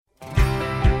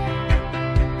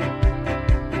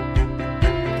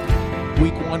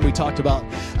on, we talked about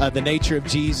the nature of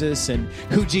Jesus and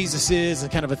who Jesus is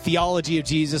and kind of a theology of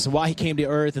Jesus and why he came to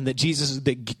earth, and that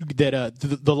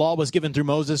the law was given through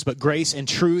Moses, but grace and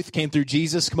truth came through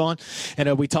Jesus. Come on.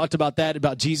 And we talked about that,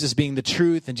 about Jesus being the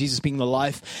truth and Jesus being the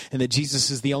life, and that Jesus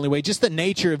is the only way. Just the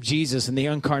nature of Jesus and the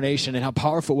incarnation and how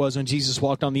powerful it was when Jesus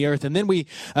walked on the earth. And then we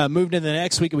moved into the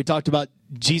next week and we talked about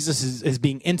Jesus as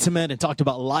being intimate and talked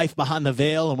about life behind the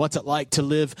veil and what's it like to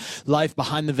live life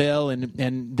behind the veil,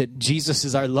 and that Jesus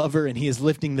is our lover and he is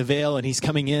lifting the veil and he's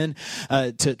coming in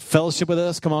to fellowship with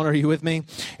us. Come on, are you with me?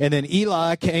 And then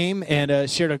Eli came and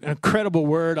shared an incredible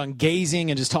word on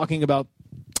gazing and just talking about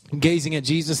gazing at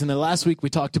Jesus. And then last week we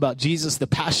talked about Jesus, the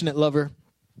passionate lover.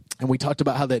 And we talked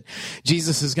about how that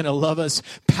Jesus is going to love us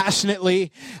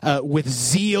passionately with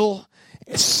zeal,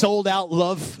 sold out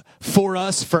love for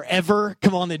us forever.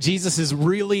 Come on, that Jesus is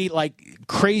really like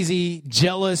crazy,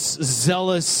 jealous,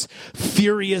 zealous,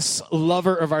 furious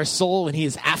lover of our soul, and he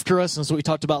is after us. And that's what we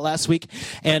talked about last week.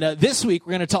 And this week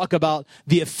we're going to talk about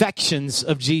the affections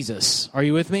of Jesus. Are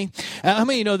you with me? How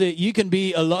many of you know that you can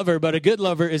be a lover, but a good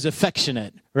lover is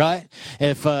affectionate, right?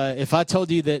 If I told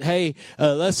you that, hey,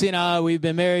 Leslie and I, we've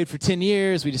been married for 10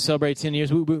 years, we just celebrated 10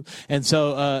 years, woo, woo. And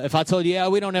so if I told you, yeah,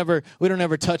 we don't ever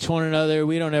touch one another,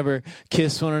 we don't ever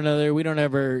kiss one another, we don't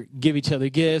ever give each other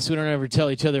gifts, we don't ever tell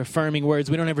each other affirming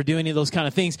words, we don't ever do any of those kind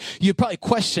of things, you'd probably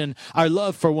question our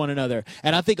love for one another.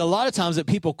 And I think a lot of times that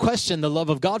people question the love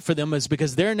of God for them is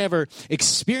because they're never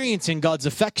experiencing God's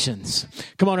affections.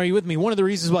 Come on, are you with me? One of the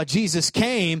reasons why Jesus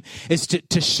came is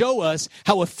to show us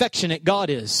how affectionate God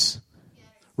is.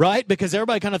 Right? Because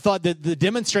everybody kind of thought that the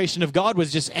demonstration of God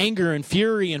was just anger and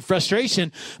fury and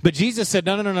frustration. But Jesus said,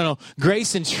 no.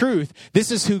 Grace and truth. This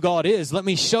is who God is. Let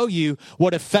me show you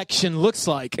what affection looks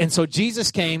like. And so Jesus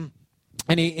came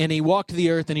and he walked the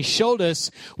earth and he showed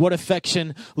us what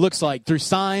affection looks like. Through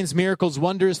signs, miracles,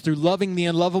 wonders, through loving the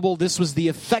unlovable. This was the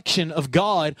affection of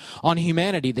God on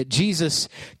humanity, that Jesus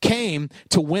came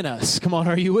to win us. Come on,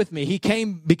 are you with me? He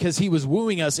came because he was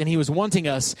wooing us and he was wanting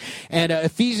us. And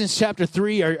Ephesians chapter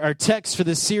 3, our text for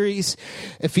this series,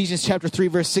 Ephesians chapter 3,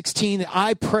 verse 16,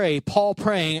 I pray, Paul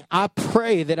praying, I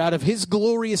pray that out of his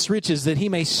glorious riches that he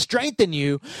may strengthen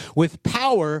you with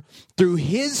power through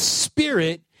his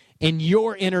Spirit in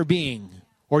your inner being,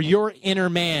 or your inner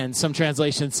man, some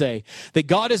translations say. That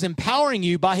God is empowering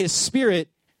you by his Spirit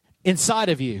inside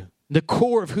of you, the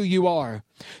core of who you are,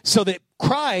 so that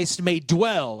Christ may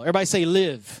dwell. Everybody say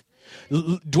live.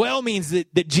 Dwell means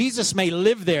that Jesus may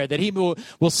live there, that he will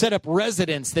set up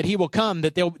residence, that he will come,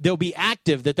 that there'll be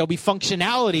active, that there'll be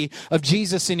functionality of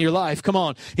Jesus in your life. Come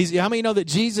on. How many know that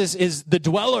Jesus is the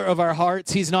dweller of our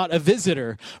hearts? He's not a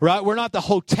visitor, right? We're not the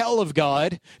hotel of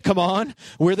God. Come on.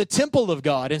 We're the temple of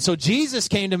God. And so Jesus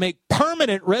came to make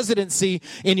permanent residency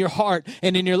in your heart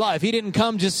and in your life. He didn't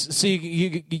come just so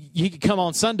you could come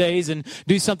on Sundays and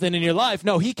do something in your life.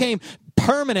 No, he came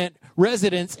permanent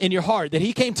residence in your heart, that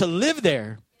he came to live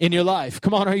there in your life.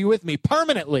 Come on, are you with me?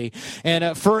 Permanently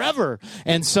and forever.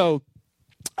 And so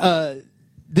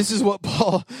this is what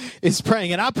Paul is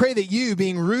praying. And I pray that you,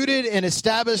 being rooted and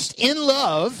established in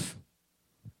love,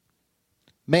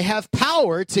 may have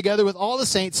power together with all the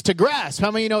saints to grasp.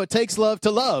 How many of you know it takes love to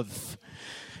love?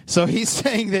 So he's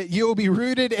saying that you will be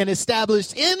rooted and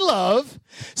established in love,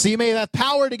 so you may have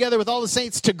power together with all the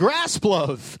saints to grasp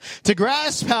love, to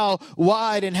grasp how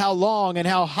wide and how long and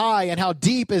how high and how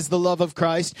deep is the love of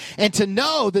Christ, and to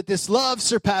know that this love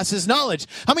surpasses knowledge.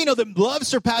 How many know that love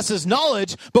surpasses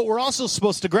knowledge, but we're also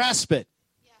supposed to grasp it?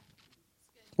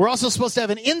 We're also supposed to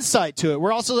have an insight to it.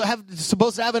 We're also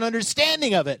supposed to have an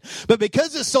understanding of it. But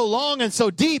because it's so long and so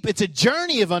deep, it's a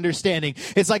journey of understanding.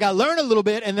 It's like I learn a little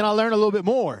bit and then I learn a little bit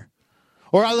more.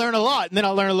 Or I learn a lot and then I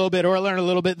learn a little bit. Or I learn a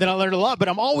little bit, then I learn a lot. But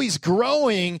I'm always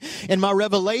growing in my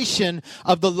revelation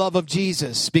of the love of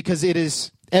Jesus because it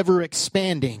is ever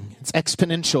expanding. It's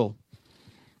exponential.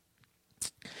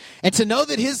 And to know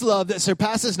that his love that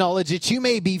surpasses knowledge, that you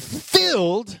may be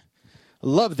filled.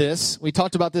 Love this. We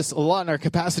talked about this a lot in our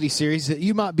capacity series, that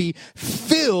you might be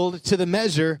filled to the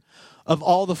measure of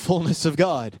all the fullness of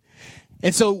God.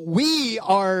 And so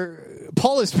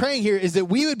Paul is praying here is that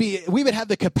we would have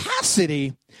the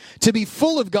capacity to be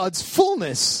full of God's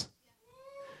fullness.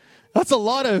 That's a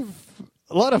lot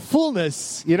of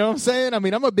fullness. You know what I'm saying? I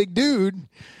mean, I'm a big dude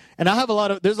and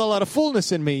there's a lot of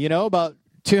fullness in me, about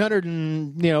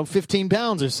 215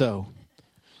 pounds or so.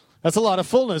 That's a lot of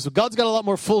fullness. God's got a lot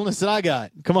more fullness than I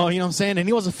got. Come on, you know what I'm saying? And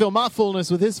he wants to fill my fullness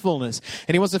with his fullness.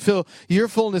 And he wants to fill your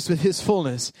fullness with his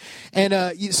fullness. And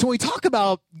so when we talk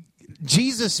about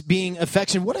Jesus being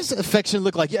affection, what does affection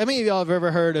look like? How many of y'all have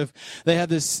ever heard of, they have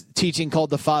this teaching called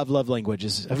the 5 love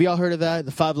languages. Have y'all heard of that?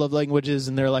 The 5 love languages,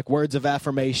 and they're like words of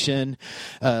affirmation,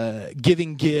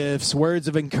 giving gifts, words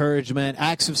of encouragement,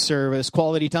 acts of service,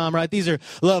 quality time, right? These are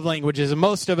love languages. And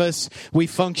most of us, we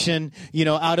function,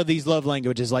 out of these love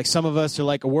languages. Like some of us are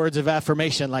like words of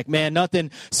affirmation. Like, man,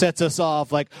 nothing sets us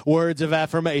off like words of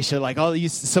affirmation. Like,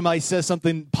 somebody says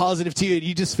something positive to you and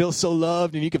you just feel so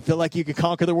loved and you can feel like you can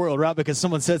conquer the world, right? Because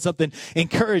someone said something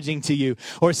encouraging to you.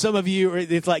 Or some of you,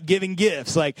 it's like giving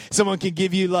gifts. Like someone can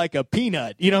give you like a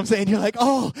peanut. You know what I'm saying? You're like,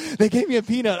 oh, they gave me a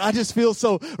peanut. I just feel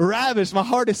so ravished. My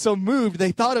heart is so moved.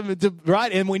 They thought of it,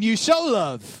 right? And when you show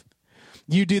love,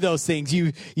 you do those things.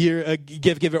 You're a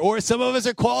gift giver. Or some of us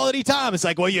are quality time. It's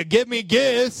like, well, you give me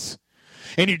gifts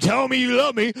and you tell me you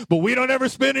love me, but we don't ever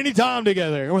spend any time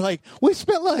together. And we're like, we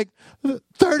spent like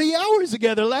 30 hours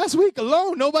together last week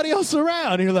alone, nobody else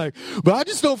around. And you're like, but I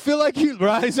just don't feel like you,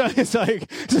 right? So it's like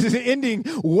this is an ending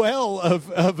well of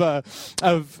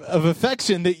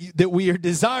affection that we are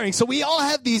desiring. So we all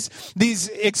have these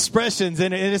expressions,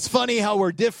 and it's funny how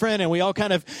we're different, and we all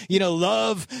kind of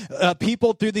love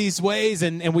people through these ways,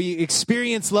 and we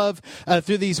experience love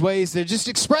through these ways. They're just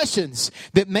expressions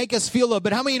that make us feel love.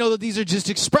 But how many know that these are just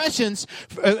expressions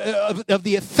of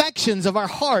the affections of our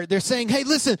heart? They're saying, hey,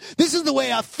 listen, this is the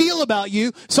way I feel about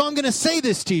you, so I'm going to say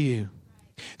this to you.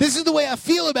 This is the way I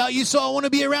feel about you, so I want to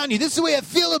be around you. This is the way I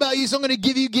feel about you, so I'm going to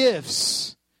give you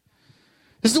gifts.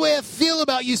 This is the way I feel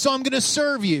about you, so I'm going to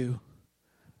serve you.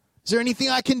 Is there anything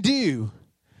I can do?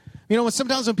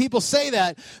 Sometimes when people say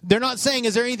that, they're not saying,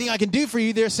 is there anything I can do for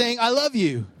you? They're saying, I love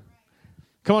you.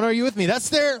 Come on, are you with me? That's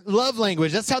their love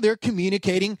language. That's how they're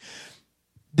communicating.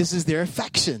 This is their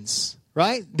affections,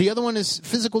 right? The other one is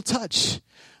physical touch.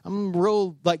 I'm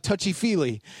real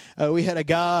touchy-feely. We had a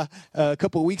guy a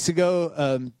couple of weeks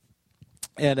ago,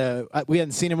 and we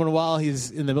hadn't seen him in a while. He's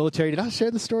in the military. Did I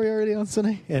share the story already on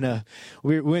Sunday? And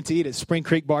we went to eat at Spring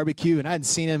Creek Barbecue, and I hadn't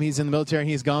seen him. He's in the military, and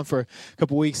he's gone for a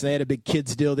couple of weeks, and they had a big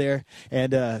kids deal there.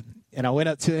 And I went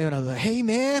up to him, and I was like, hey,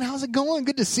 man, how's it going?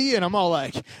 Good to see you. And I'm all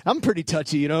like, I'm pretty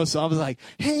touchy, so I was like,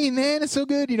 hey, man, it's so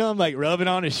good. I'm like rubbing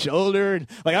on his shoulder. And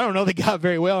I don't know the guy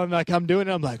very well. And I'm doing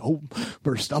it. I'm like, oh,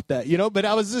 better stop that, But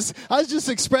I was just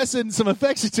expressing some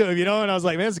affection to him, And I was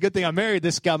like, man, it's a good thing I'm married.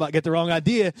 This guy might get the wrong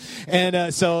idea.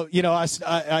 And so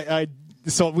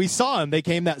So we saw him. They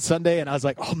came that Sunday, and I was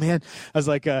like, "Oh man!" I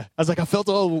felt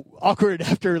all awkward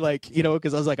after,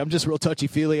 because I was like, "I'm just real touchy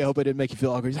feely. I hope I didn't make you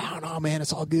feel awkward." He's like, "Oh no, man,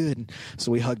 it's all good." And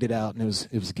so we hugged it out, and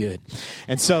it was good.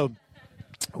 And so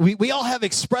we all have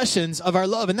expressions of our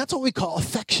love, and that's what we call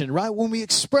affection, right? When we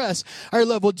express our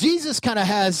love. Well, Jesus kind of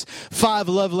has 5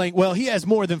 love languages. Well, he has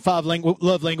more than 5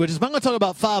 love languages, but I'm going to talk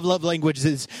about 5 love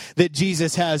languages that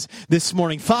Jesus has this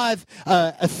morning. 5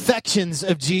 affections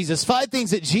of Jesus. 5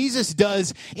 things that Jesus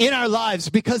does in our lives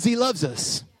because he loves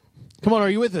us. Come on, are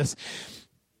you with us?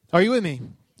 Are you with me?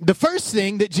 The first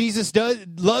thing that Jesus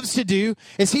loves to do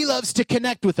is he loves to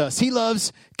connect with us. He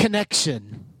loves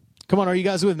connection. Come on, are you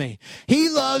guys with me? He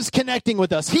loves connecting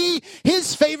with us.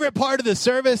 His favorite part of the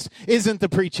service isn't the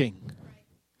preaching.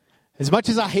 As much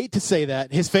as I hate to say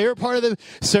that, his favorite part of the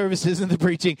service isn't the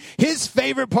preaching. His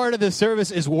favorite part of the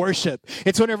service is worship.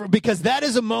 It's because that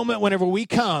is a moment whenever we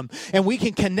come and we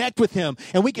can connect with him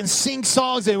and we can sing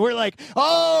songs and we're like,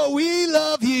 oh, we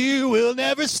love you, we'll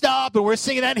never stop. And we're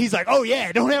singing that and he's like, oh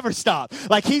yeah, don't ever stop.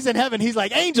 Like he's in heaven. He's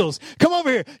like, angels, come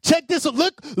over here. Check this.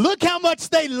 Look how much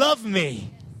they love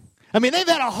me. I mean, they've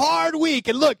had a hard week,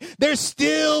 and look, they're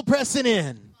still pressing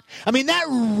in. I mean, that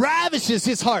ravishes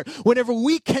his heart. Whenever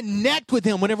we connect with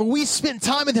him, whenever we spend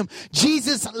time with him,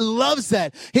 Jesus loves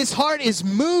that. His heart is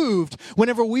moved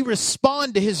whenever we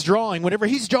respond to his drawing. Whenever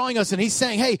he's drawing us and he's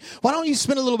saying, hey, why don't you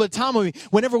spend a little bit of time with me?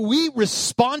 Whenever we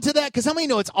respond to that, because how many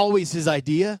know it's always his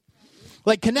idea?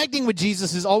 Like connecting with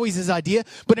Jesus is always his idea.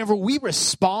 But whenever we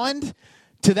respond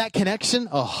to that connection,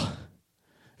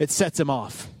 it sets him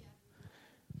off.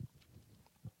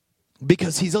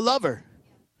 Because he's a lover,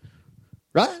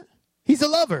 right? He's a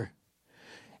lover.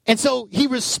 And so he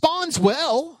responds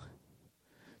well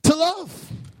to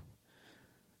love.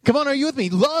 Come on, are you with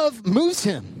me? Love moves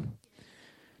him.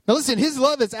 Now listen, his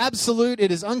love is absolute.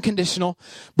 It is unconditional.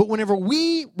 But whenever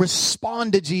we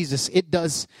respond to Jesus, it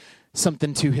does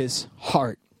something to his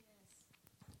heart.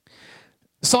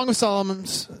 Song of Solomon,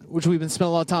 which we've been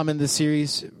spending a lot of time in this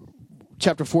series,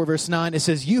 chapter 4, verse 9, it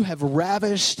says, you have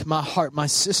ravished my heart, my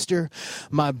sister,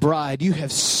 my bride. You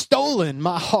have stolen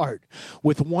my heart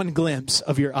with one glimpse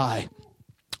of your eye.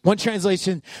 One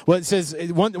translation, it says,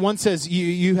 one says,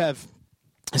 you have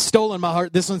stolen my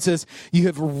heart. This one says, you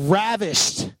have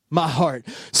ravished my heart.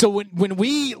 So when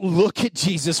we look at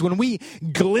Jesus, when we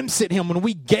glimpse at him, when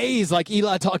we gaze, like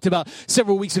Eli talked about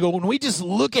several weeks ago, when we just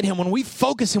look at him, when we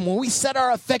focus him, when we set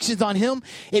our affections on him,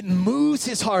 it moves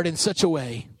his heart in such a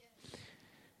way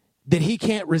that he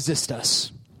can't resist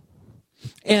us.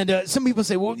 And some people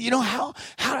say, well,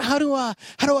 how do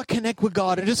I connect with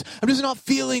God? I'm just not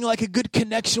feeling like a good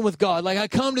connection with God. Like I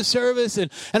come to service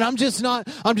and I'm just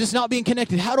not being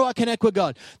connected. How do I connect with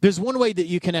God? There's one way that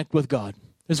you connect with God.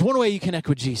 There's one way you connect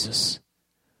with Jesus.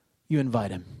 You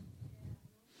invite him.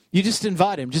 You just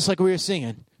invite him, just like we were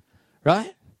singing,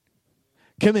 right?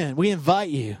 Come in. We invite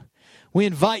you. We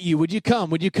invite you. Would you come?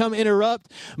 Would you come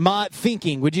interrupt my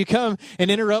thinking? Would you come and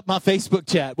interrupt my Facebook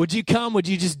chat? Would you come? Would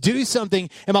you just do something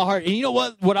in my heart? And you know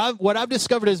what? What I've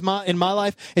discovered in my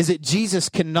life is that Jesus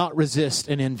cannot resist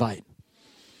an invite.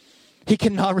 He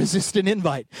cannot resist an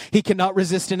invite. He cannot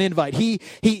resist an invite.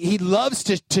 He loves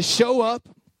to show up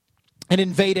and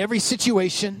invade every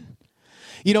situation.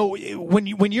 You know,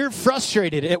 when you're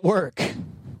frustrated at work,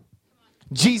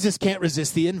 Jesus can't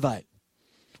resist the invite.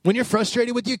 When you're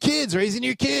frustrated with your kids, raising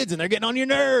your kids, and they're getting on your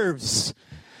nerves,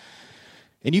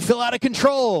 and you feel out of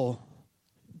control,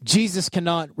 Jesus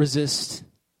cannot resist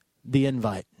the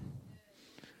invite.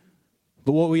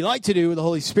 But what we like to do with the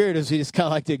Holy Spirit is we just kind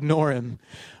of like to ignore him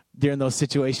during those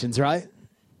situations, right?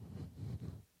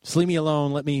 Just leave me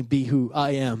alone. Let me be who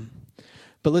I am.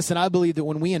 But listen, I believe that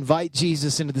when we invite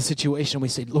Jesus into the situation, we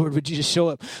say, Lord, would you just show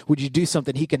up? Would you do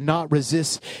something? He cannot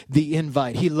resist the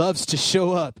invite. He loves to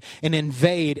show up and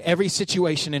invade every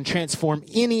situation and transform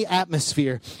any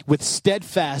atmosphere with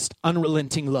steadfast,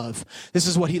 unrelenting love. This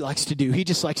is what he likes to do. He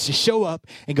just likes to show up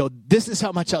and go, this is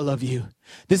how much I love you.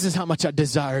 This is how much I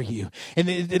desire you. And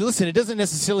listen, it doesn't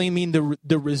necessarily mean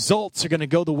the results are going to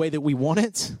go the way that we want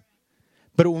it,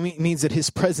 but it means that his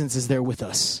presence is there with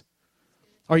us.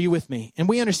 Are you with me? And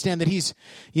we understand that he's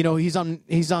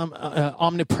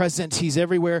omnipresent. He's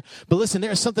everywhere. But listen,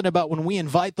 there's something about when we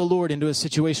invite the Lord into a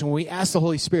situation, when we ask the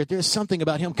Holy Spirit, there's something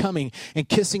about him coming and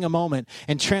kissing a moment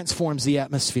and transforms the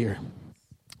atmosphere.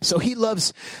 So he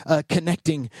loves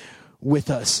connecting with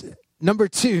us. Number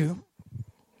 2,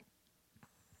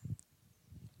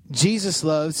 Jesus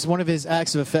loves, one of his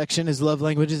acts of affection, his love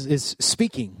language is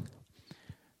speaking.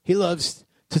 He loves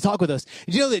to talk with us.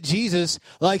 Did you know that Jesus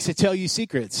likes to tell you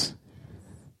secrets?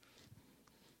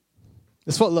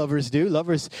 That's what lovers do.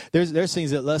 Lovers, there's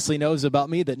things that Leslie knows about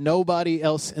me that nobody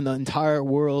else in the entire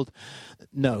world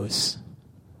knows.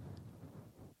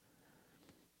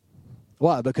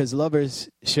 Why? Because lovers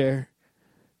share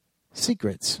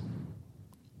secrets.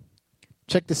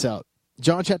 Check this out.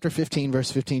 John chapter 15,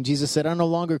 verse 15, Jesus said, I no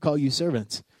longer call you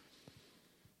servants,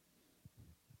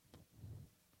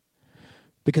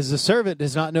 because the servant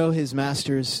does not know his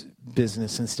master's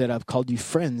business. Instead, I've called you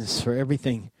friends, for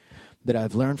everything that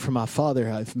I've learned from my Father,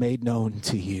 I've made known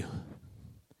to you.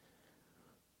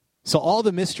 So all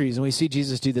the mysteries, and we see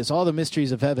Jesus do this, all the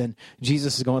mysteries of heaven,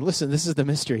 Jesus is going, listen, this is the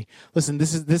mystery. Listen,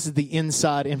 this is the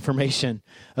inside information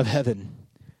of heaven.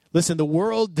 Listen, the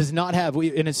world does not have,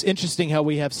 and it's interesting how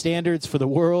we have standards for the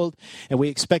world, and we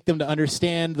expect them to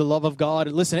understand the love of God.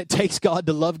 And listen, it takes God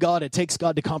to love God. It takes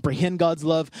God to comprehend God's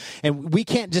love. And we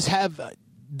can't just have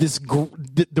this,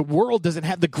 the world doesn't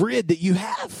have the grid that you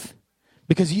have,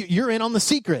 because you're in on the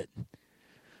secret.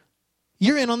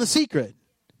 You're in on the secret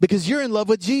because you're in love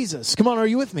with Jesus. Come on, are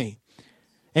you with me?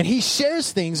 And he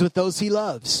shares things with those he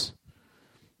loves.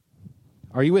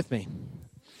 Are you with me?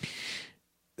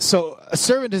 So a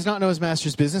servant does not know his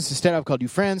master's business. Instead, I've called you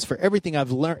friends, for everything I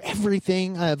have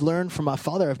learned from my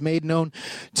Father, I've made known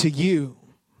to you.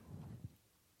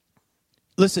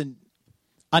 Listen,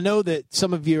 I know that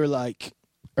some of you are like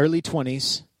early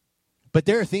 20s, but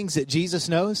there are things that Jesus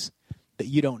knows that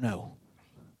you don't know.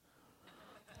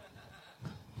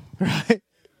 Right?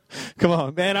 Come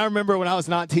on, man. I remember when I was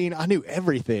 19, I knew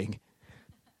everything.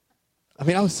 I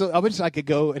mean, I wish I could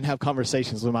go and have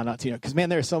conversations with my 19-year-old. Because, man,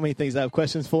 there are so many things I have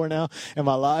questions for now in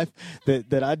my life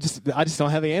that I just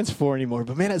don't have the answer for anymore.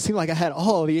 But, man, it seemed like I had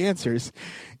all the answers.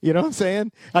 You know what I'm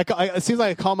saying? It seems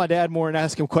like I call my dad more and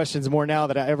ask him questions more now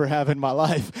than I ever have in my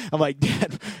life. I'm like,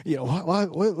 Dad,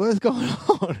 what is going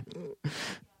on?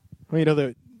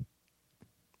 Well,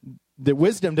 the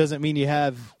wisdom doesn't mean you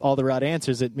have all the right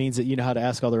answers. It means that you know how to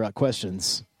ask all the right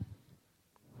questions.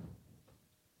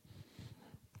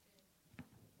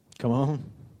 Come on.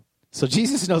 So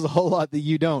Jesus knows a whole lot that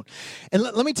you don't. And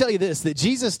let me tell you this, that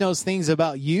Jesus knows things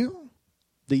about you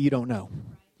that you don't know.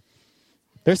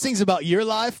 There's things about your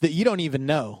life that you don't even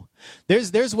know.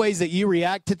 There's ways that you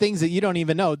react to things that you don't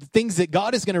even know. The things that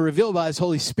God is going to reveal by his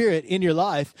Holy Spirit in your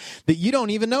life that you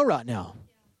don't even know right now.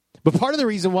 But part of the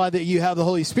reason why that you have the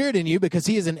Holy Spirit in you, because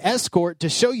he is an escort to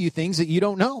show you things that you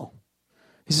don't know.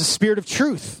 He's a spirit of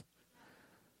truth.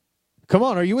 Come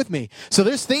on, are you with me? So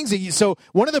there's things that so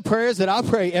one of the prayers that I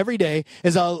pray every day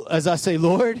is as I say,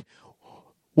 Lord,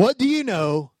 what do you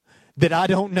know that I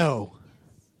don't know?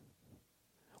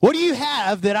 What do you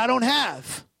have that I don't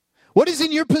have? What is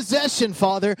in your possession,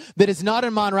 Father, that is not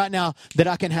in mine right now that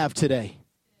I can have today?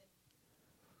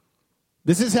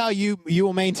 This is how you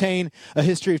will maintain a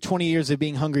history of 20 years of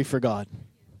being hungry for God.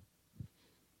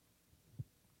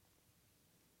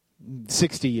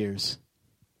 60 years.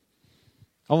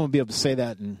 I want to be able to say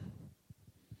that in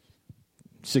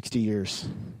 60 years.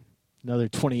 Another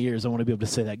 20 years, I want to be able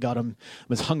to say that. God, I'm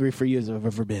as hungry for you as I've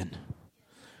ever been.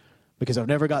 Because I've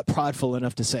never got prideful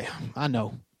enough to say, I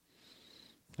know.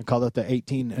 I call that the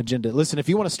 18 agenda. Listen, if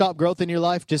you want to stop growth in your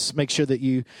life, just make sure that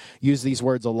you use these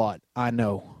words a lot. I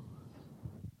know.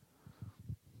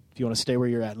 If you want to stay where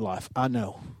you're at in life, I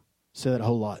know. Say that a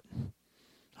whole lot.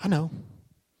 I know.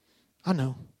 I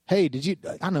know. Hey, did you?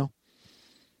 I know.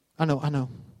 I know.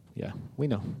 Yeah, we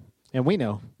know. And we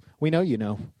know. We know you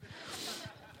know.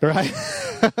 Right?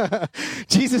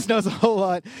 Jesus knows a whole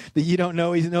lot that you don't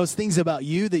know. He knows things about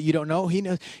you that you don't know. He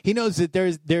knows that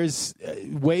there's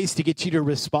ways to get you to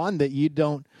respond that you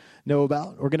don't know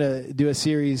about. We're going to do a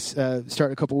series,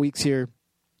 start a couple weeks here,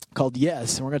 called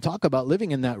Yes. And we're going to talk about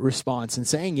living in that response and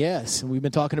saying yes. And we've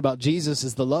been talking about Jesus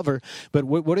as the lover. But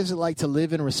what is it like to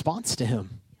live in response to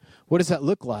him? What does that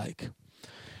look like?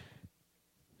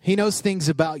 He knows things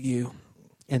about you.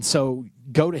 And so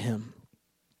go to him.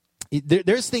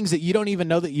 There's things that you don't even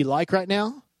know that you like right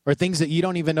now, or things that you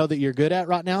don't even know that you're good at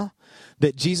right now,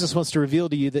 that Jesus wants to reveal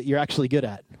to you that you're actually good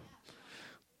at.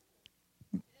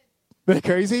 Isn't that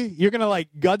crazy? You're going to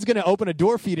God's going to open a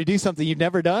door for you to do something you've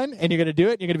never done, and you're going to do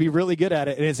it, and you're going to be really good at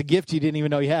it, and it's a gift you didn't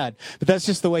even know you had. But that's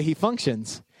just the way he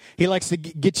functions. He likes to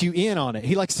get you in on it.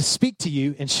 He likes to speak to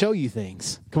you and show you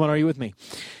things. Come on, are you with me?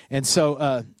 And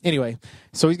so, anyway,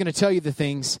 so he's going to tell you the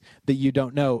things that you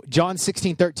don't know. John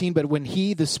 16:13, but when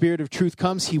he, the Spirit of truth,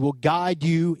 comes, he will guide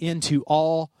you into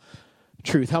all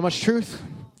truth. How much truth?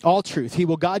 All truth. He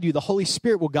will guide you. The Holy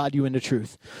Spirit will guide you into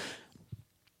truth.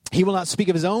 He will not speak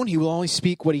of his own. He will only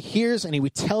speak what he hears, and he will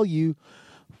tell you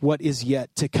what is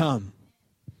yet to come.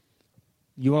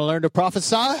 You want to learn to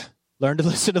prophesy? Learn to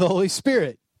listen to the Holy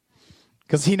Spirit,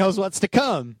 because he knows what's to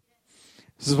come.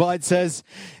 This is why it says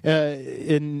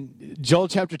in Joel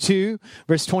chapter 2,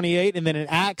 verse 28, and then in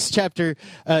Acts chapter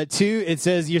 2, it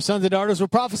says, your sons and daughters will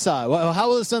prophesy. Well, how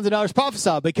will the sons and daughters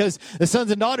prophesy? Because the sons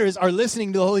and daughters are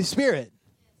listening to the Holy Spirit.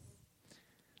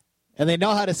 And they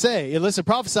know how to say. And listen,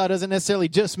 prophesy doesn't necessarily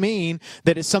just mean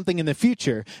that it's something in the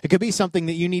future. It could be something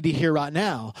that you need to hear right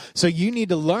now. So you need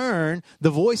to learn the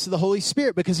voice of the Holy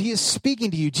Spirit, because he is speaking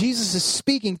to you. Jesus is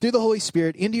speaking through the Holy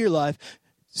Spirit into your life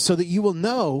so that you will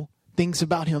know things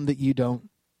about him that you don't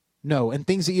know, and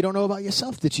things that you don't know about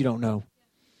yourself that you don't know.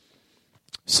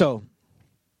 So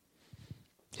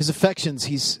his affections,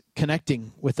 he's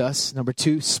connecting with us. Number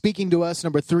 2, speaking to us.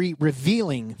 Number 3,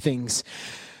 revealing things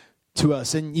to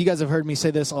us. And you guys have heard me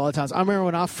say this all the times. I remember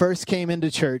when I first came into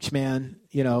church, man,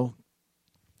 in the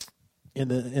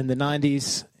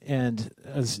 90s, and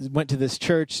I went to this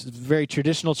church, very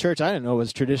traditional church. I didn't know it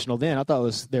was traditional then. I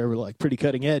thought they were pretty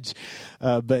cutting edge.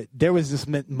 But there was this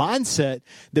mindset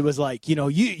that was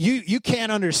you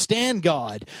can't understand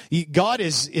God. God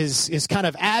is kind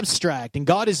of abstract, and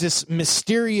God is this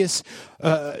mysterious.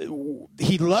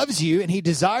 He loves you, and he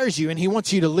desires you, and he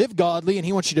wants you to live godly, and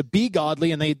he wants you to be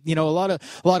godly. And they, a lot of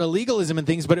legalism and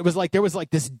things. But it was there was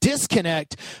this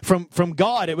disconnect from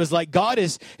God. It was like God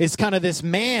is kind of this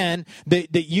man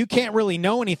that you can't really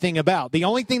know anything about. The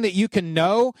only thing that you can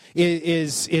know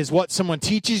is what someone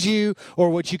teaches you, or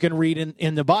what you can read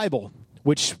in the Bible,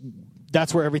 which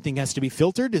that's where everything has to be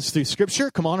filtered, is through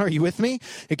Scripture. Come on, are you with me?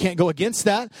 It can't go against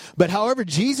that. But however,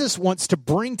 Jesus wants to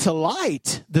bring to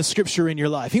light the Scripture in your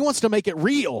life. He wants to make it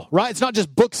real, right? It's not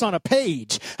just books on a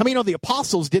page. I mean, the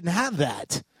apostles didn't have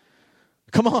that.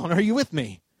 Come on, are you with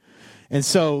me? And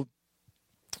so,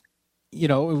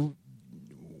 yeah.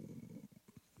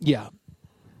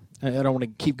 I don't want to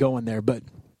keep going there, but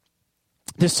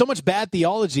there's so much bad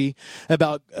theology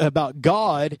about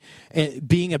God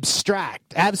being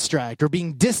abstract, or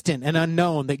being distant and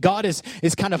unknown, that God is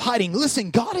kind of hiding.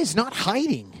 Listen, God is not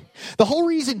hiding. The whole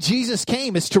reason Jesus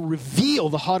came is to reveal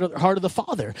the heart of the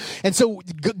Father. And so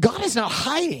God is not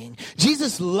hiding.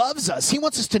 Jesus loves us. He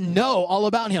wants us to know all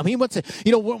about him. He wants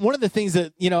to, one of the things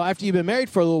that, after you've been married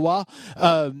for a little while,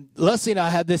 Leslie and I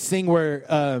had this thing where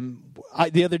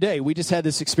the other day, we just had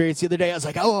this experience the other day. I was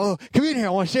like, oh, come in here. I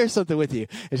want to share something with you.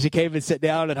 And she came and sat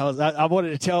down, and I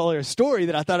wanted to tell her a story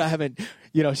that I thought I haven't,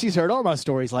 she's heard all my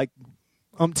stories like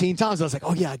umpteen times. I was like,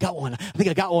 oh yeah, I got one. I think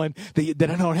I got one that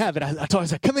I don't have. And I told her, I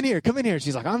was like, come in here. And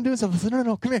she's like, I'm doing something. I said,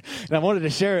 no, come here. And I wanted to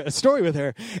share a story with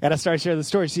her. And I started sharing the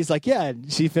story. She's like, yeah.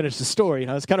 And she finished the story. And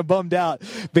I was kind of bummed out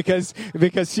because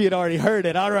she had already heard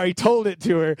it. I already told it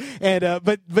to her. And,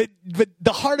 but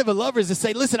the heart of a lover is to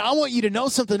say, listen, I want you to know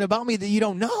something about me that you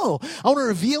don't know. I want to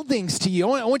reveal things to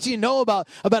you. I want you to know about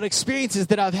experiences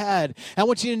that I've had. I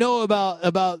want you to know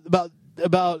about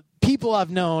people I've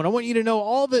known. I want you to know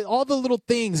all the little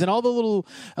things and all the little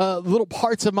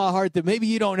parts of my heart that maybe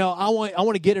you don't know. I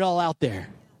want to get it all out there.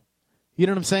 You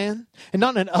know what I'm saying? And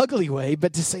not in an ugly way,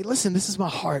 but to say, listen, this is my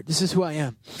heart. This is who I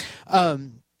am.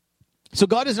 So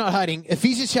God is not hiding.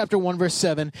 Ephesians chapter 1, verse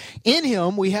 7. In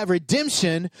him we have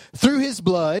redemption through his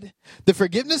blood, the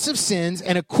forgiveness of sins,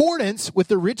 in accordance with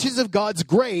the riches of God's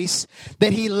grace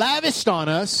that he lavished on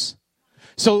us.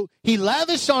 So he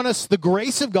lavished on us the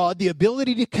grace of God, the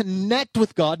ability to connect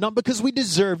with God, not because we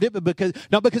deserved it, but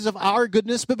not because of our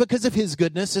goodness, but because of his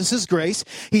goodness. This is grace.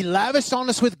 He lavished on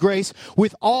us with grace,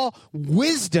 with all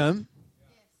wisdom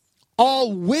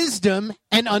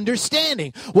and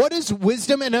understanding. What is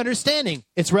wisdom and understanding?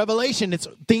 It's revelation. It's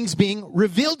things being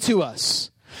revealed to us.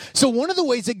 So one of the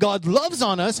ways that God loves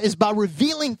on us is by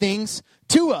revealing things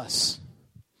to us.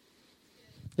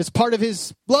 It's part of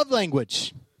his love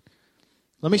language.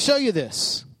 Let me show you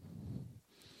this.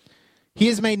 He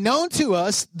has made known to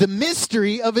us the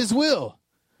mystery of his will.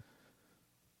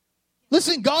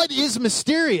 Listen, God is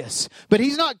mysterious, but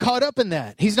he's not caught up in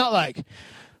that. He's not like,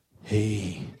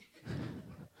 hey,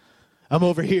 I'm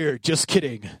over here, just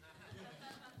kidding.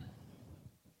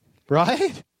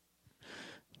 Right?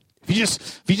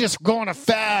 If you just go on a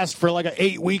fast for like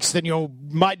 8 weeks, then you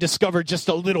might discover just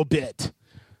a little bit.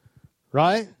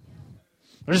 Right?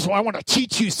 I want to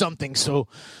teach you something, so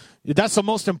that's the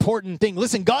most important thing.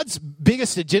 Listen, God's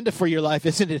biggest agenda for your life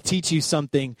isn't to teach you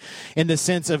something in the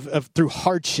sense of through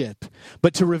hardship,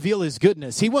 but to reveal his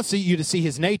goodness. He wants you to see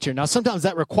his nature. Now, sometimes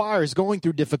that requires going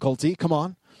through difficulty. Come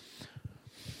on.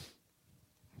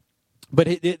 But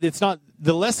it's not,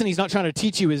 the lesson he's not trying to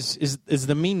teach you is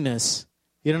the meanness.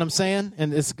 You know what I'm saying?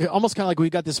 And it's almost kind of like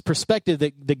we've got this perspective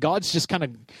that God's just kind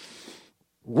of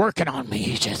working on me.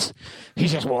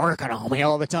 He's just working on me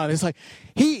all the time. It's like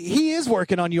he is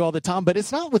working on you all the time, but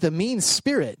it's not with a mean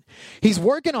spirit. He's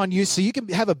working on you so you can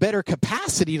have a better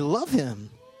capacity to love him.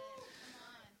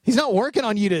 He's not working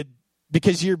on you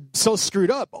because you're so screwed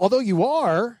up, although you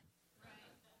are.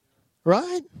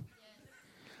 Right?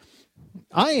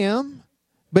 I am,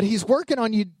 but he's working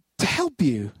on you to help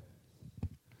you.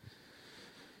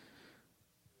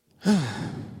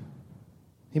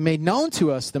 He made known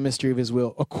to us the mystery of his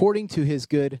will according to his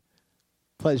good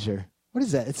pleasure. What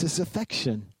is that? It's his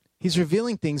affection. He's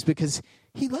revealing things because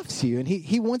he loves you and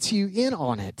he wants you in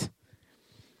on it.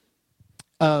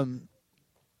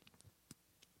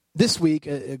 This week,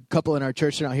 a couple in our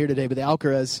church, they're not here today, but the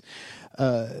Alcaraz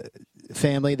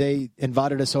family, they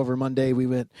invited us over Monday. We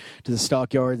went to the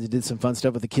stockyard and did some fun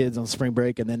stuff with the kids on spring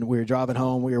break, and then we were driving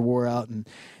home. We were wore out, and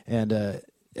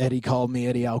Eddie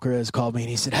Alcaraz called me, and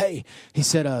he said, hey, he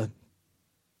said, why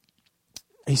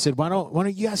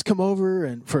don't you guys come over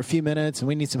and for a few minutes, and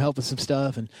we need some help with some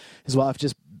stuff. And his wife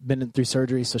just been through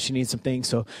surgery, so she needs some things.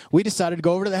 So we decided to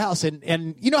go over to the house.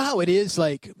 And you know how it is,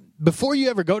 like, before you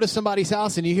ever go to somebody's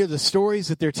house and you hear the stories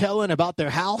that they're telling about their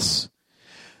house,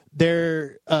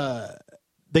 they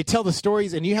tell the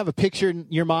stories, and you have a picture in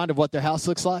your mind of what their house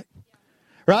looks like.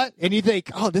 Right? And you think,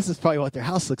 oh, this is probably what their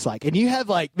house looks like. And you have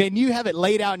you have it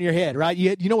laid out in your head, right?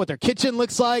 You know what their kitchen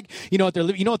looks like. You know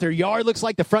what their yard looks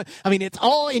like, the front. I mean, it's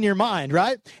all in your mind,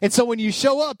 right? And so when you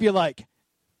show up, you're like,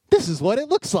 this is what it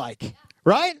looks like,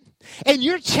 right? And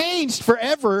you're changed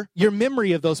forever, your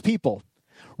memory of those people.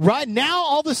 Right now,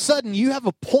 all of a sudden, you have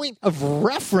a point of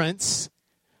reference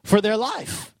for their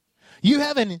life. You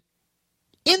have an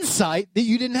insight that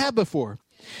you didn't have before.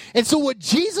 And so what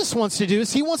Jesus wants to do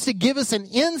is he wants to give us an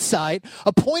insight,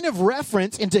 a point of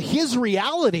reference into his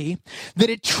reality that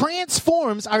it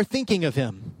transforms our thinking of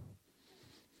him.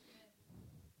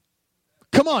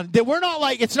 Come on, that we're not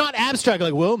like, it's not abstract,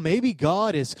 like, well, maybe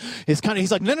God is kind of,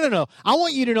 he's like, no. I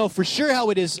want you to know for sure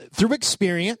how it is through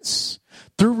experience,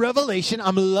 through revelation.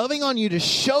 I'm loving on you to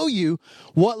show you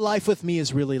what life with me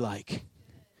is really like.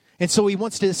 And so he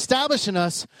wants to establish in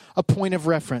us a point of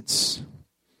reference.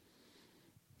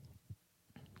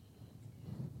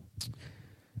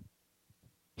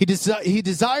 He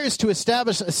desires to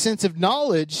establish a sense of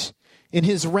knowledge in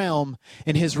his realm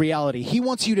and his reality. He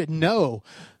wants you to know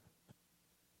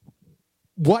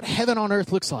what heaven on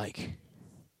earth looks like.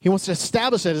 He wants to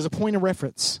establish that as a point of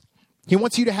reference. He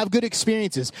wants you to have good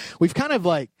experiences. We've kind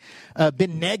of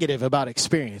been negative about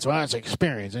experience. Well, it's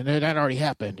experience, and that already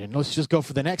happened, and let's just go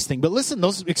for the next thing. But listen,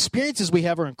 those experiences we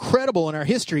have are incredible in our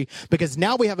history because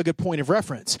now we have a good point of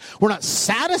reference. We're not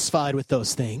satisfied with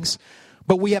those things,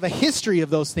 but we have a history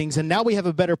of those things, and now we have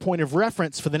a better point of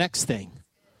reference for the next thing.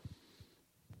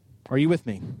 Are you with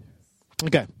me?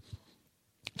 Okay.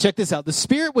 Check this out. The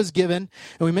Spirit was given,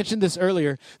 and we mentioned this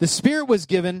earlier, the Spirit was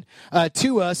given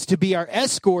to us to be our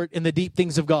escort in the deep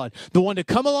things of God. The one to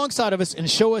come alongside of us and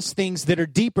show us things that are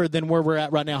deeper than where we're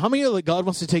at right now. How many of you God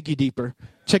wants to take you deeper?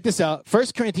 Check this out. 1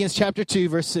 Corinthians chapter 2,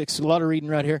 verse 6. A lot of reading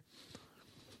right here.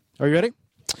 Are you ready?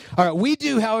 All right. We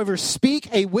do, however, speak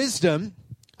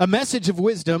a message of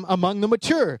wisdom among the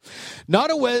mature.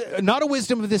 Not a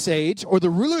wisdom of this age or the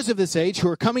rulers of this age who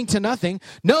are coming to nothing.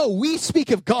 No, we speak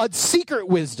of God's secret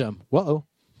wisdom. Whoa.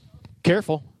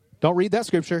 Careful. Don't read that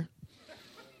scripture.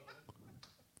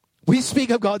 We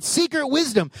speak of God's secret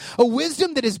wisdom, a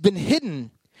wisdom that has been hidden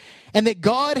and that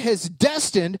God has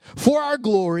destined for our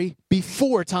glory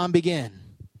before time began.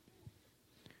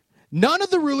 None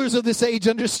of the rulers of this age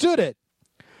understood it.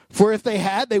 For if they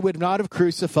had, they would not have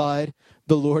crucified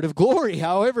the Lord of glory.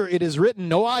 However, it is written,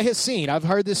 no eye has seen. I've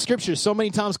heard this scripture so many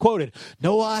times quoted.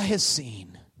 No eye has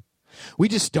seen. We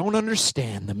just don't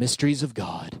understand the mysteries of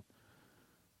God.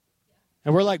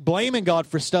 And we're blaming God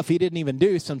for stuff he didn't even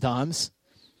do sometimes.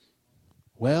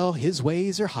 Well, his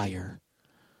ways are higher.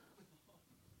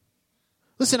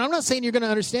 Listen, I'm not saying you're going to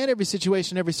understand every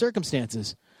situation, every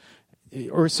circumstance.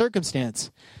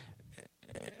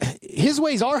 His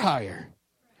ways are higher.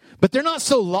 But they're not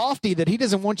so lofty that he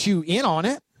doesn't want you in on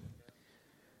it.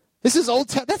 This is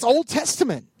that's Old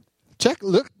Testament.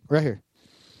 Look, right here.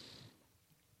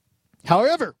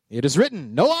 However, it is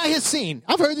written, no eye has seen.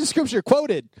 I've heard this scripture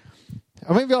quoted.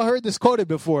 How many of y'all heard this quoted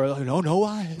before? No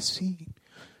eye has seen.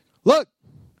 Look,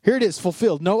 here it is,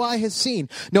 fulfilled. No eye has seen,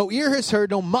 no ear has heard,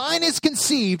 no mind has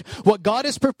conceived what God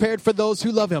has prepared for those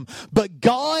who love him. But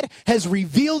God has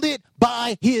revealed it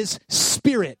by his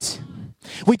Spirit.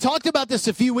 We talked about this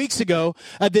a few weeks ago,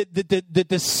 that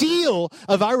the seal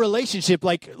of our relationship,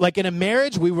 like in a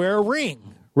marriage, we wear a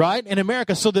ring, right? In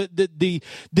America. So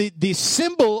the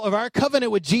symbol of our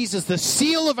covenant with Jesus, the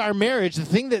seal of our marriage, the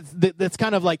thing that's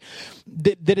kind of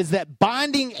that is that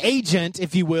binding agent,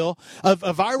 if you will,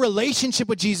 of our relationship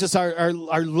with Jesus, our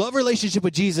love relationship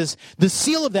with Jesus, the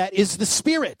seal of that is the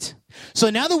Spirit. So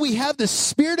now that we have the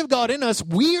Spirit of God in us,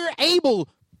 we are able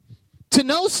to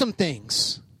know some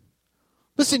things.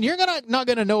 Listen, you're not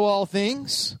going to know all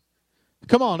things.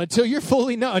 Come on, until you're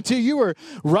fully known, until you were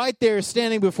right there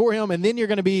standing before him, and then you're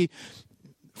going to be,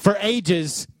 for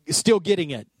ages, still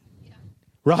getting it. Yeah.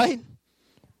 Right?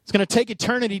 It's going to take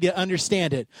eternity to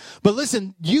understand it. But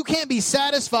listen, you can't be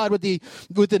satisfied with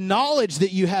the knowledge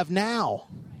that you have now.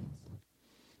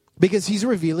 Because he's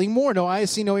revealing more. No eye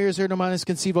has seen, no ear has heard, no mind has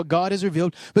conceived what God has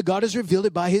revealed, but God has revealed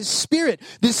it by his Spirit.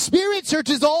 The Spirit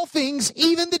searches all things,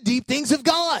 even the deep things of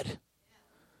God.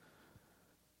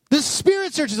 The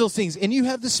Spirit searches those things, and you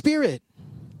have the Spirit.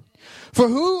 For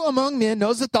who among men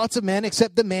knows the thoughts of man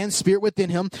except the man's spirit within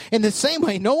him? In the same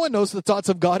way, no one knows the thoughts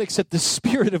of God except the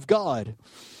Spirit of God.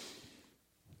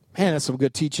 Man, that's some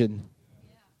good teaching.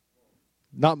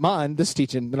 Not mine, this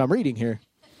teaching that I'm reading here.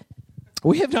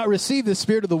 We have not received the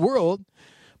spirit of the world,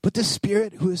 but the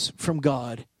Spirit who is from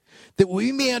God, that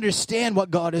we may understand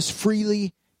what God has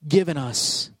freely given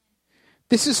us.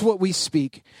 This is what we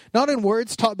speak, not in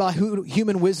words taught by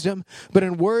human wisdom, but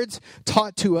in words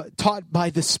taught by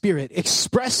the Spirit,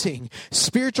 expressing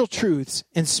spiritual truths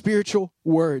and spiritual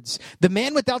words. The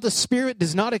man without the Spirit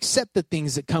does not accept the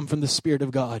things that come from the Spirit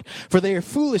of God, for they are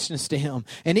foolishness to him,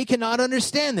 and he cannot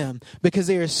understand them because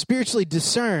they are spiritually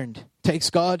discerned. It takes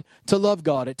God to love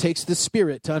God. It takes the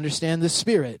Spirit to understand the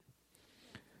Spirit.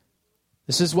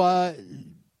 This is why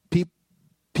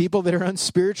people that are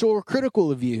unspiritual are critical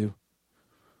of you.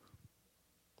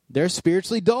 They're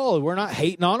spiritually dull. We're not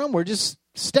hating on them. We're just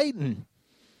stating.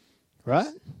 Right?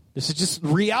 This is just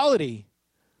reality.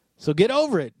 So get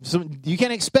over it. So you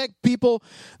can't expect people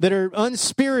that are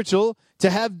unspiritual to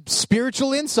have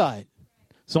spiritual insight.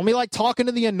 It's only like talking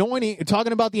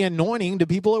about the anointing to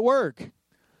people at work.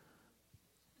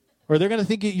 Or they're going to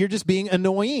think you're just being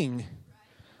annoying.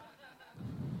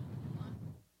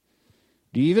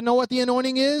 Do you even know what the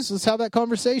anointing is? Let's have that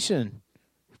conversation.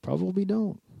 Probably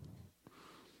don't.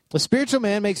 A spiritual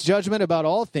man makes judgment about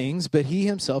all things, but he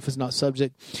himself is not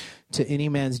subject to any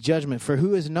man's judgment. For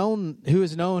who has known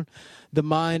the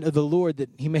mind of the Lord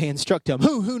that he may instruct him?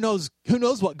 Who knows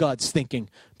what God's thinking?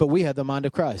 But we have the mind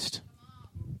of Christ.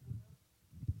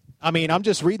 I mean, I'm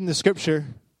just reading the scripture.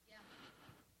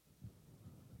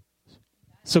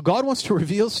 So God wants to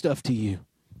reveal stuff to you.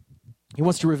 He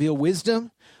wants to reveal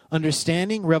wisdom,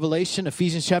 understanding, revelation,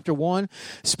 Ephesians chapter 1,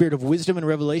 spirit of wisdom and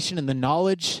revelation and the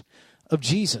knowledge of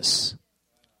Jesus.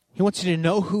 He wants you to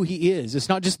know who he is. It's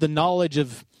not just the knowledge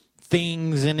of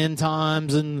things and end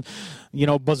times and,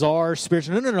 bizarre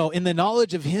spiritual. No. In the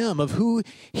knowledge of him, of who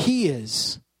he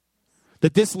is.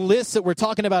 That this list that we're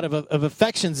talking about of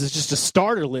affections is just a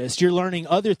starter list. You're learning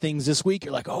other things this week.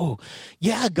 You're like, oh,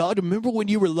 yeah, God, remember when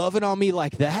you were loving on me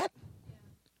like that?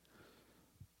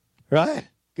 Right?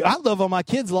 I love on my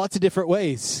kids lots of different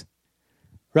ways.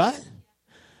 Right?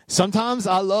 Sometimes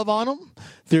I love on them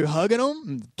through hugging them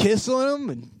and kissing them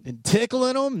and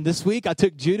tickling them. This week I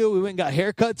took Judah. We went and got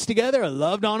haircuts together. I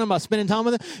loved on him by spending time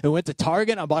with him. We went to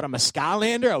Target. I bought him a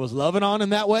Skylander. I was loving on him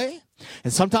that way.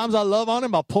 And sometimes I love on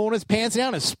him by pulling his pants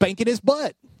down and spanking his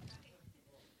butt.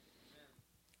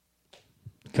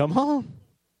 Come on.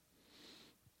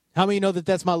 How many know that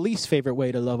that's my least favorite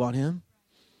way to love on him?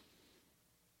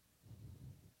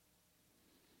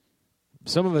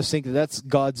 Some of us think that that's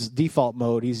God's default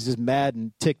mode. He's just mad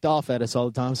and ticked off at us all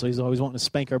the time, so he's always wanting to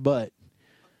spank our butt.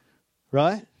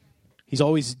 Right? He's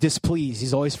always displeased.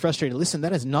 He's always frustrated. Listen,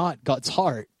 that is not God's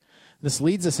heart. This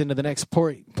leads us into the next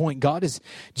point.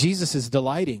 Jesus is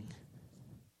delighting.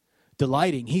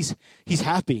 Delighting. He's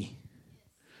happy.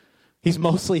 He's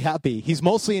mostly happy. He's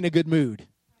mostly in a good mood.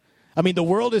 I mean, the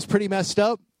world is pretty messed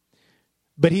up,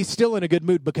 but he's still in a good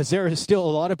mood because there are still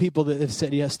a lot of people that have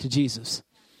said yes to Jesus.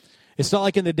 It's not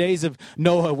like in the days of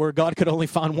Noah where God could only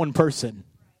find one person.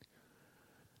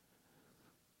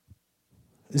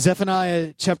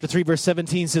 Zephaniah chapter 3 verse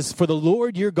 17 says, "For the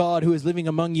Lord your God who is living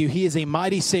among you, he is a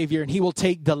mighty Savior, and he will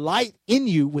take delight in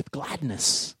you with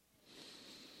gladness."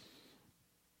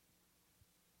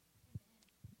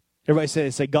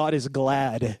 Everybody say God is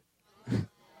glad.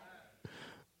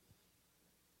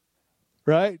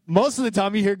 Right? Most of the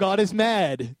time you hear God is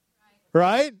mad.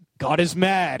 Right? God is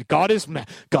mad. God is mad.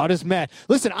 God is mad.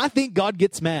 Listen, I think God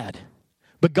gets mad.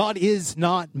 But God is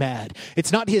not mad.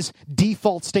 It's not his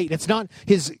default state. It's not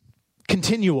his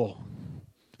continual.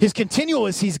 His continual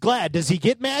is he's glad. Does he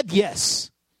get mad? Yes.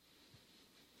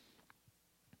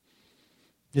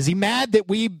 Is he mad that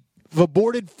we've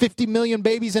aborted 50 million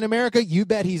babies in America? You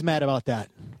bet he's mad about that.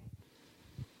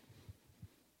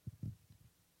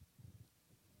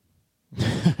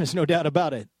 There's no doubt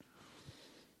about it.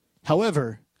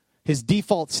 However, his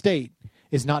default state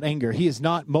is not anger. He is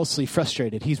not mostly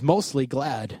frustrated. He's mostly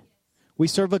glad. We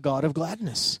serve a God of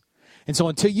gladness. And so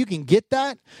until you can get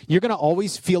that, you're going to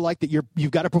always feel like that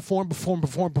you've got to perform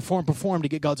to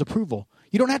get God's approval.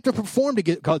 You don't have to perform to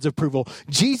get God's approval.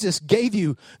 Jesus gave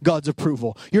you God's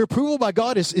approval. Your approval by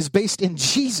God is based in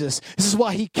Jesus. This is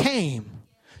why he came,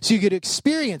 so you could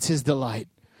experience his delight.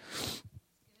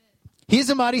 He is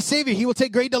a mighty Savior. He will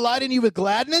take great delight in you with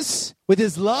gladness. With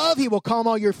his love, he will calm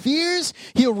all your fears.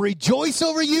 He'll rejoice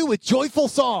over you with joyful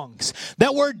songs.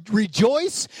 That word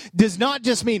rejoice does not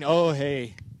just mean, oh,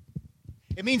 hey.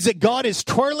 It means that God is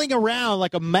twirling around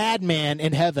like a madman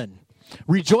in heaven.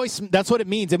 Rejoice, that's what it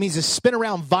means. It means to spin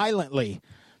around violently.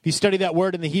 If you study that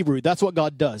word in the Hebrew, that's what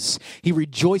God does. He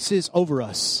rejoices over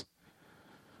us.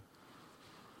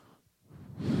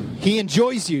 He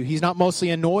enjoys you. He's not mostly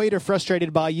annoyed or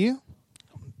frustrated by you.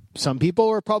 Some people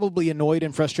are probably annoyed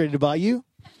and frustrated by you.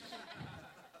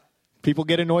 People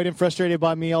get annoyed and frustrated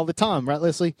by me all the time, right,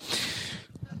 Leslie?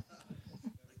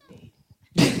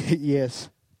 Yes,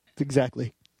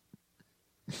 exactly.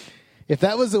 If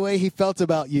that was the way he felt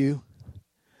about you,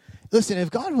 listen, if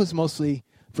God was mostly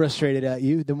frustrated at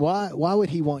you, then why would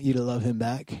he want you to love him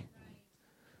back?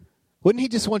 Wouldn't he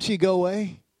just want you to go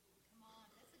away?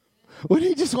 Wouldn't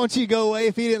he just want you to go away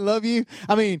if he didn't love you?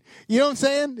 I mean, you know what I'm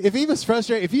saying? If he was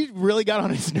frustrated, if you really got on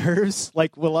his nerves,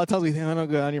 like, well, a lot of times we think, I don't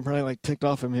go out and you're probably like ticked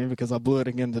off at me because I blew it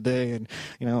again today. And,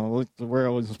 looked where I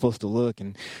was supposed to look.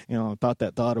 And,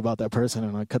 thought about that person.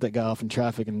 And I cut that guy off in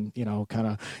traffic and, kind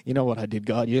of, what I did,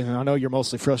 God. I know you're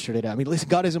mostly frustrated at me. Listen,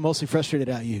 God isn't mostly frustrated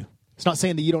at you. It's not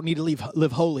saying that you don't need to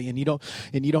live holy and you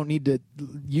don't need to,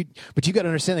 but you got to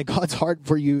understand that God's heart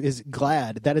for you is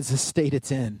glad. That is the state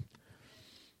it's in.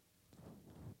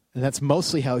 And that's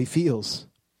mostly how he feels.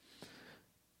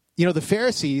 The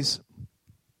Pharisees,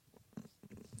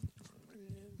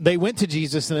 they went to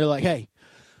Jesus and they're like, hey,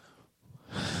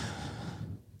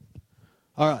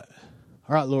 all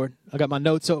right, Lord, I got my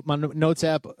notes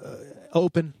app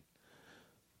open.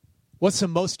 What's the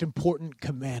most important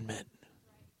commandment?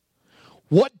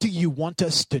 What do you want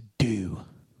us to do?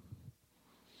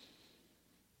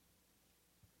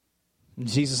 And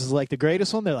Jesus is like, the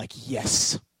greatest one? They're like,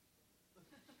 yes.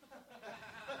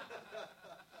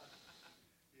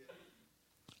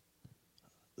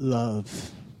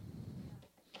 love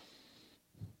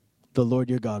the Lord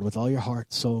your God with all your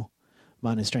heart, soul,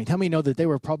 mind, and strength. How many know that they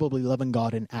were probably loving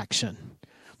God in action,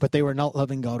 but they were not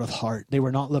loving God with heart. They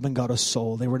were not loving God with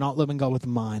soul. They were not loving God with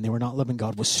mind. They were not loving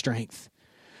God with strength.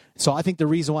 So I think the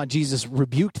reason why Jesus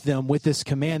rebuked them with this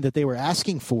command that they were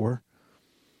asking for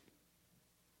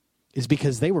is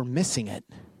because they were missing it.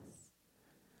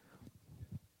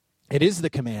 It is the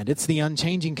command. It's the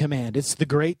unchanging command. It's the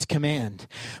great command.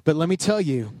 But let me tell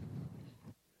you,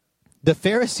 the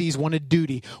Pharisees wanted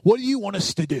duty. What do you want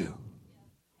us to do?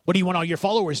 What do you want all your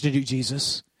followers to do,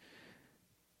 Jesus?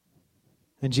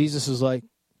 And Jesus was like,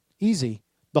 easy.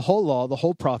 The whole law, the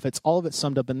whole prophets, all of it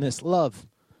summed up in this: love.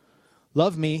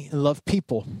 Love me and love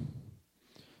people.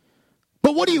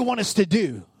 But what do you want us to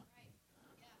do?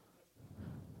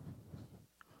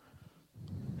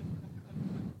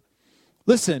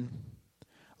 Listen,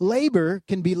 labor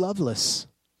can be loveless,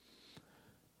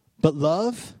 but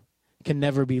love can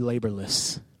never be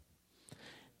laborless.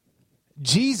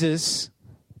 Jesus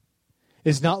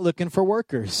is not looking for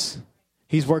workers.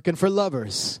 He's working for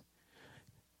lovers.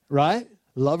 Right?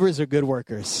 Lovers are good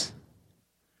workers.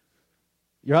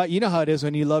 Right? You know how it is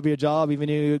when you love your job, even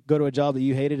if you go to a job that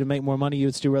you hated to make more money, you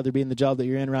would still rather be in the job that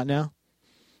you're in right now?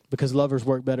 Because lovers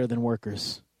work better than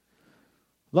workers.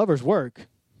 Lovers work.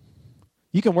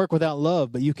 You can work without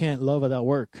love, but you can't love without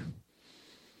work.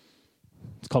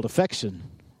 It's called affection,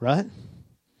 right?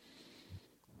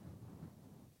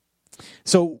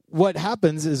 So what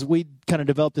happens is we kind of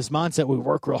develop this mindset. We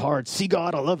work real hard. See,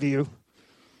 God, I love you.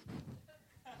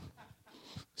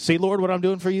 See, Lord, what I'm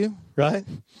doing for you, right?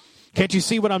 Can't you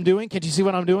see what I'm doing? Can't you see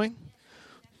what I'm doing?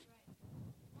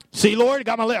 See, Lord,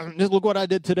 got my left. Look what I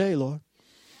did today, Lord.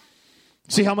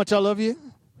 See how much I love you?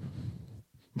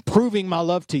 Proving my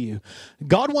love to you.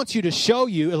 God wants you to show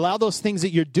you, allow those things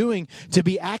that you're doing to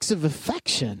be acts of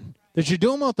affection, that you're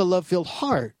doing with a love-filled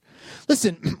heart.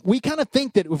 Listen, we kind of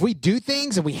think that if we do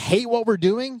things and we hate what we're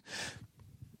doing,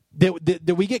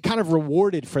 that we get kind of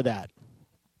rewarded for that.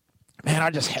 Man,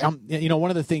 one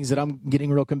of the things that I'm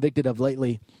getting real convicted of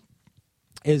lately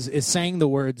is saying the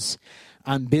words,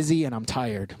 I'm busy and I'm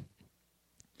tired.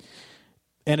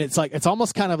 And it's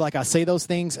almost kind of like I say those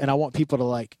things and I want people to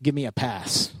like give me a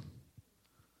pass.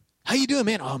 How you doing,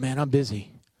 man? Oh, man, I'm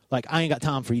busy. Like, I ain't got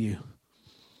time for you.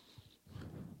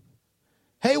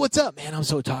 Hey, what's up, man? I'm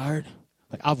so tired.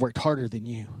 Like, I've worked harder than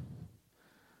you.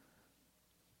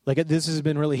 Like, this has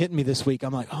been really hitting me this week.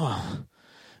 I'm like, oh,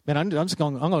 man, I'm going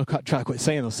to try to quit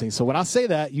saying those things. So when I say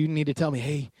that, you need to tell me,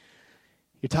 hey,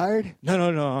 you're tired?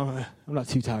 No, I'm not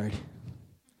too tired.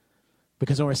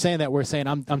 Because when we're saying that, we're saying,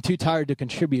 I'm too tired to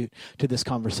contribute to this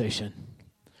conversation.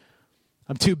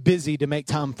 I'm too busy to make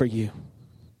time for you.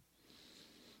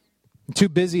 I'm too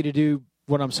busy to do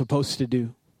what I'm supposed to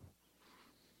do.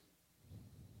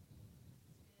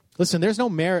 Listen, there's no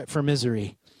merit for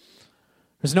misery.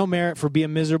 There's no merit for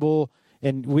being miserable.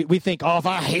 And we think, oh, if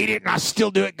I hate it and I still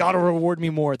do it, God will reward me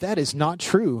more. That is not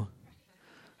true.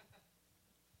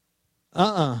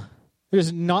 It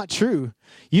is not true.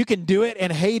 You can do it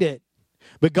and hate it.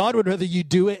 But God would rather you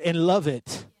do it and love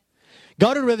it.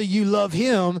 God would rather you love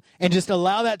Him and just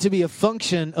allow that to be a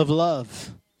function of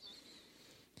love.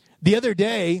 The other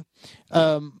day,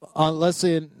 on let's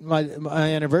say my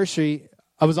anniversary,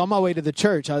 I was on my way to the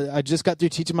church. I just got through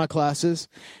teaching my classes,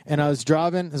 and I was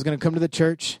driving. I was going to come to the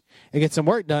church and get some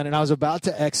work done, and I was about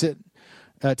to exit,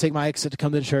 take my exit to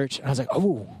come to the church. And I was like,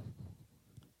 oh,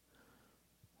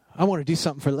 I want to do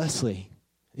something for Leslie.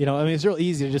 You know, I mean, it's real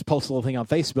easy to just post a little thing on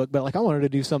Facebook, but like I wanted to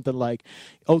do something like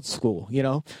old school, you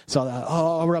know. So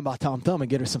I'll run by Tom Thumb and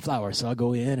get her some flowers. So I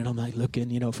go in and I'm like looking,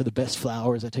 you know, for the best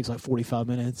flowers. That takes like 45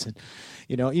 minutes. And,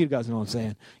 you know, you guys know what I'm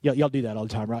saying. Y'all do that all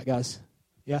the time, right, guys?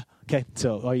 Yeah? Okay.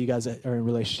 So all you guys that are in a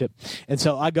relationship. And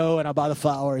so I go and I buy the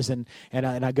flowers and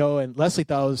I go, and Leslie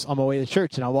thought I was on my way to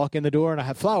church, and I walk in the door and I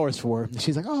have flowers for her. And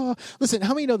she's like, oh, listen,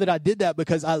 how many know that I did that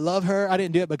because I love her? I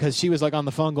didn't do it because she was like on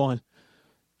the phone going,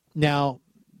 now,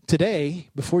 today,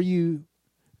 before you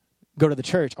go to the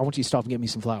church, I want you to stop and get me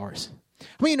some flowers.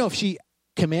 I mean, you know, if she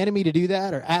commanded me to do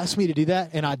that or asked me to do that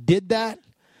and I did that,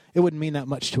 it wouldn't mean that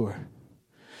much to her.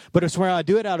 But it's where I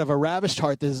do it out of a ravished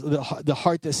heart, the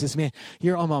heart that says, man,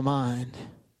 you're on my mind.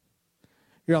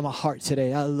 You're on my heart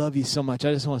today. I love you so much.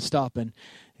 I just want to stop and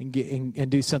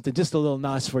do something just a little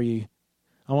nice for you.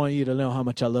 I want you to know how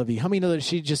much I love you. How many know that if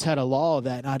she just had a law of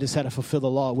that and I just had to fulfill the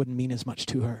law, it wouldn't mean as much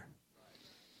to her?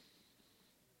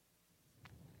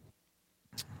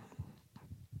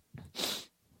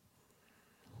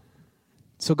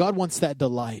 So God wants that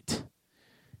delight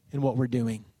in what we're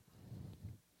doing.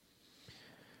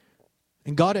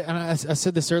 And God, and I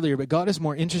said this earlier, but God is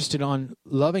more interested on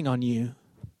loving on you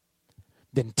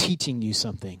than teaching you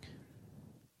something.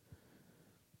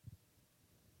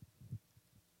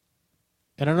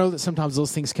 And I know that sometimes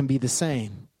those things can be the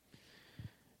same.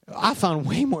 I found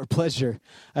way more pleasure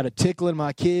out of tickling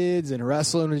my kids and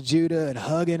wrestling with Judah and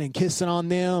hugging and kissing on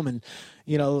them and,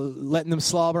 letting them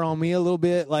slobber on me a little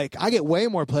bit. Like, I get way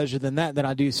more pleasure than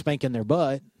I do spanking their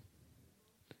butt.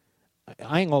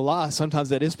 I ain't gonna lie, sometimes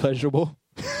that is pleasurable.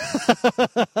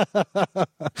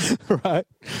 Right?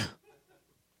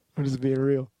 I'm just being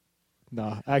real.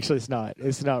 No, actually it's not.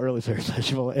 It's not really very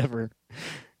pleasurable ever.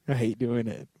 I hate doing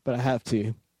it, but I have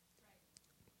to.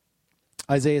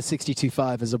 Isaiah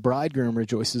 62:5, as a bridegroom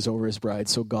rejoices over his bride,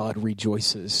 so God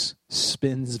rejoices,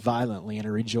 spins violently in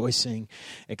a rejoicing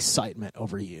excitement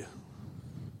over you.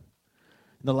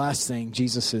 And the last thing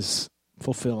Jesus is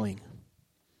fulfilling.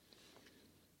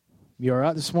 You all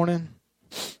right this morning?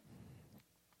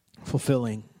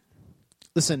 Fulfilling.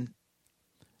 Listen,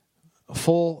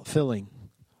 fulfilling.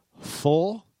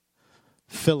 Full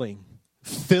filling.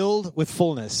 Filled with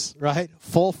fullness, right?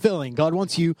 Fulfilling. God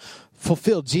wants you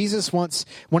fulfilled. Jesus wants,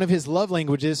 one of his love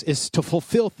languages is to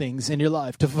fulfill things in your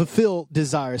life, to fulfill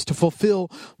desires, to fulfill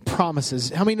promises.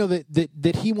 How many know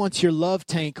that he wants your love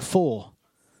tank full?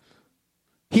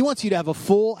 He wants you to have a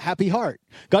full, happy heart.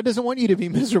 God doesn't want you to be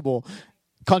miserable.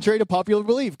 Contrary to popular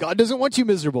belief, God doesn't want you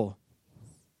miserable.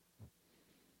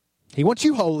 He wants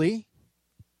you holy,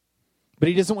 but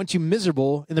he doesn't want you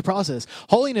miserable in the process.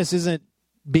 Holiness isn't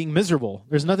being miserable.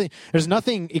 There's nothing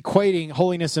equating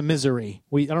holiness and misery.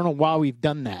 I don't know why we've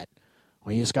done that.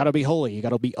 Well, you just got to be holy. You got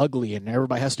to be ugly, and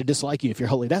everybody has to dislike you if you're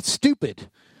holy. That's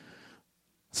stupid.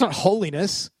 It's not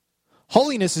holiness.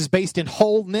 Holiness is based in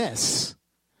wholeness,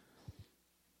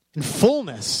 in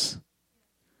fullness,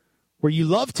 where you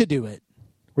love to do it,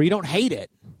 where you don't hate it.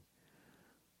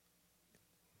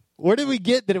 Where did we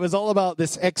get that it was all about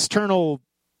this external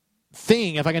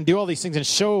thing? If I can do all these things and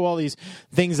show all these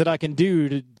things that I can do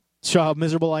to show how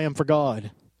miserable I am for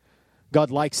God.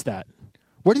 God likes that.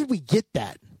 Where did we get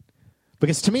that?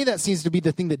 Because to me that seems to be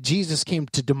the thing that Jesus came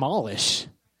to demolish.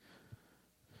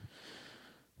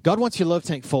 God wants your love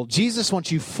tank full. Jesus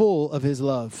wants you full of his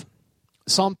love.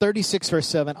 Psalm 36 verse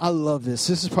 7. I love this.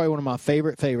 This is probably one of my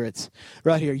favorites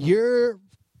right here.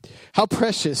 How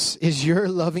precious is your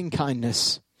loving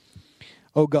kindness,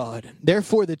 O God.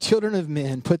 Therefore the children of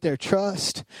men put their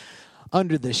trust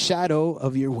under the shadow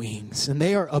of your wings, and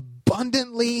they are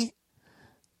abundantly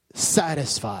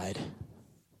satisfied.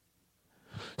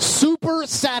 Super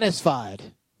satisfied.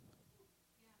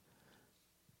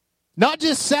 Not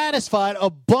just satisfied,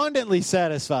 abundantly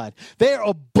satisfied. They are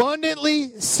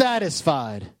abundantly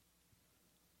satisfied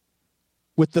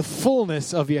with the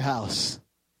fullness of your house.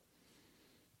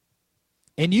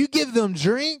 And you give them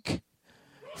drink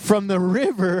from the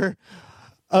river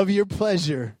of your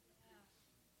pleasure.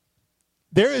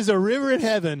 There is a river in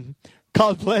heaven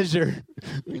called pleasure.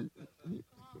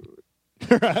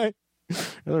 Right?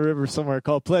 Another river somewhere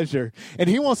called pleasure. And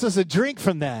he wants us to drink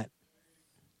from that.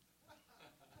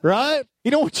 Right? He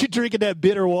don't want you drinking that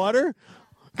bitter water.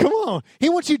 Come on. He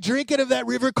wants you drinking of that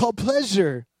river called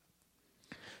pleasure.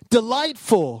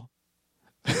 Delightful.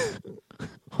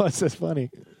 What's this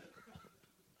funny?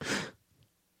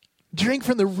 Drink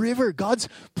from the river. God's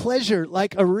pleasure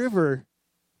like a river.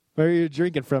 Where are you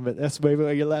drinking from it? That's maybe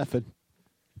why you're laughing.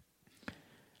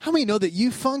 How many know that you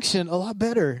function a lot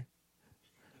better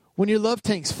when your love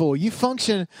tank's full? You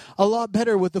function a lot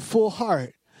better with a full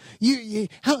heart.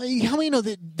 How many know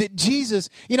that Jesus,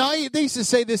 they used to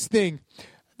say this thing.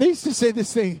 They used to say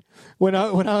this thing when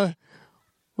I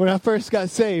first got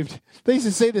saved. They used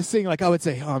to say this thing like I would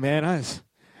say, oh man, I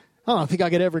don't think I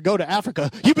could ever go to Africa.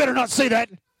 You better not say that.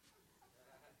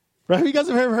 Right? You guys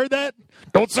have ever heard that?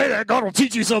 Don't say that. God will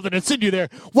teach you something and send you there.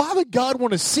 Why would God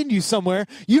want to send you somewhere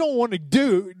you don't want to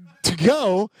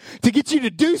go to get you to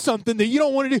do something that you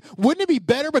don't want to do? Wouldn't it be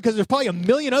better, because there's probably a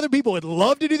million other people who would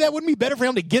love to do that? Wouldn't it be better for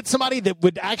him to get somebody that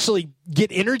would actually get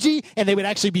energy and they would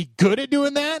actually be good at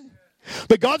doing that?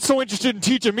 But God's so interested in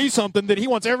teaching me something that he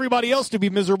wants everybody else to be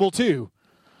miserable too.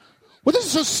 Well, this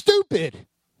is so stupid.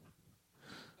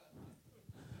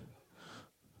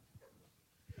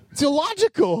 It's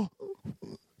illogical.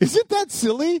 Isn't that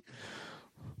silly?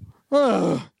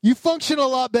 You function a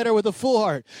lot better with a full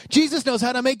heart. Jesus knows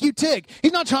how to make you tick.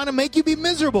 He's not trying to make you be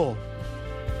miserable.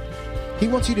 He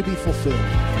wants you to be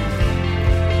fulfilled.